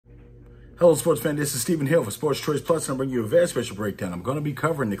Hello, sports fan. This is Stephen Hill for Sports Choice Plus, and I'm bringing you a very special breakdown. I'm going to be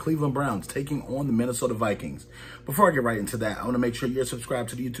covering the Cleveland Browns taking on the Minnesota Vikings. Before I get right into that, I want to make sure you're subscribed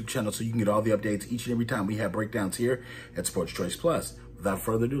to the YouTube channel so you can get all the updates each and every time we have breakdowns here at Sports Choice Plus. Without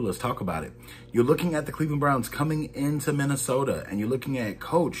further ado, let's talk about it. You're looking at the Cleveland Browns coming into Minnesota, and you're looking at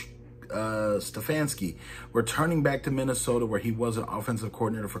Coach Stefanski returning back to Minnesota, where he was an offensive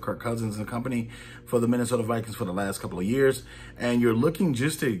coordinator for Kirk Cousins and company for the Minnesota Vikings for the last couple of years. And you're looking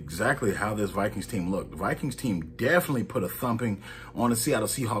just at exactly how this Vikings team looked. The Vikings team definitely put a thumping on the Seattle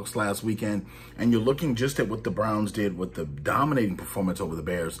Seahawks last weekend. And you're looking just at what the Browns did with the dominating performance over the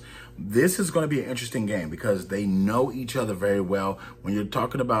Bears. This is going to be an interesting game because they know each other very well. When you're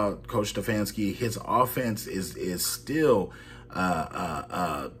talking about Coach Stefanski, his offense is still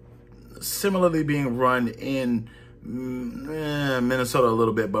similarly being run in Minnesota a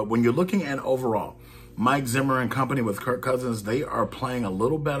little bit. But when you're looking at overall, Mike Zimmer and company with Kirk Cousins, they are playing a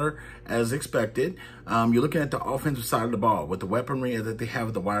little better as expected. You're looking at the offensive side of the ball with the weaponry that they have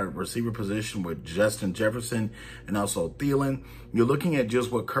at the wide receiver position with Justin Jefferson and also Thielen. You're looking at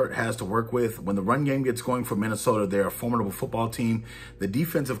just what Kurt has to work with. When the run game gets going for Minnesota, they're a formidable football team. The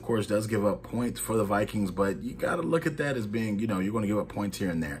defense, of course, does give up points for the Vikings, but you got to look at that as being, you're going to give up points here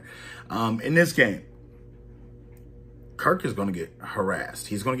and there. In this game, Kirk is going to get harassed.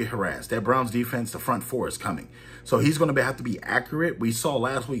 He's going to get harassed. That Browns defense, the front four is coming. So he's going to have to be accurate. We saw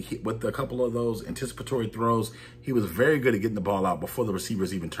last week with a couple of those anticipatory throws, he was very good at getting the ball out before the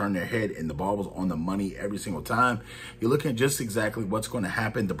receivers even turned their head, and the ball was on the money every single time. You're looking at just exactly what's going to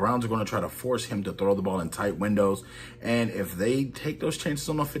happen. The Browns are going to try to force him to throw the ball in tight windows. And if they take those chances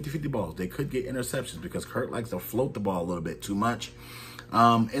on those 50-50 balls, they could get interceptions because Kirk likes to float the ball a little bit too much.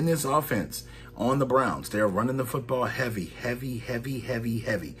 In this offense, on the Browns, they're running the football heavy.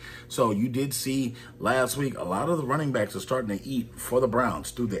 So you did see last week, a lot of the running backs are starting to eat for the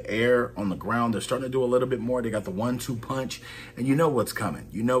Browns through the air, on the ground. They're starting to do a little bit more. They got the 1-2 punch, and you know what's coming.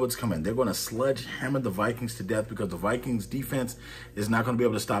 You know what's coming. They're going to sledgehammer the Vikings to death because the Vikings defense is not going to be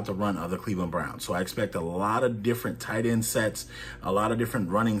able to stop the run of the Cleveland Browns. So I expect a lot of different tight end sets, a lot of different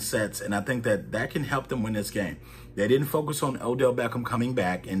running sets, and I think that can help them win this game. They didn't focus on Odell Beckham coming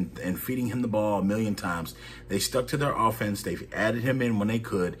back and feeding him the ball a million times. They stuck to their offense. They've added him in when they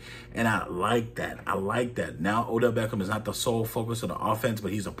could, and I like that. I like that. Now Odell Beckham is not the sole focus of the offense,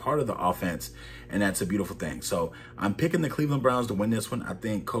 but he's a part of the offense, and that's a beautiful thing. So I'm picking the Cleveland Browns to win this one. I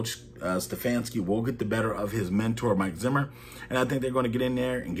think Coach Stefanski will get the better of his mentor, Mike Zimmer, and I think they're going to get in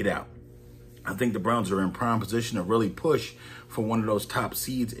there and get out. I think the Browns are in prime position to really push for one of those top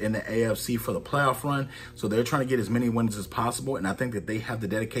seeds in the AFC for the playoff run. So they're trying to get as many wins as possible, and I think that they have the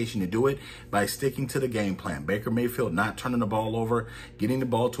dedication to do it by sticking to the game plan. Baker Mayfield not turning the ball over, getting the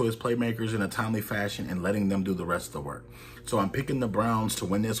ball to his playmakers in a timely fashion, and letting them do the rest of the work. So I'm picking the Browns to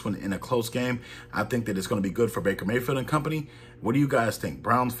win this one in a close game. I think that it's going to be good for Baker Mayfield and company. What do you guys think?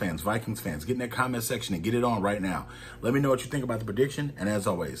 Browns fans, Vikings fans, get in that comment section and get it on right now. Let me know what you think about the prediction. And as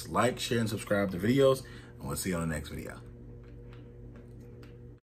always, like, share, and subscribe to videos. And we'll see you on the next video.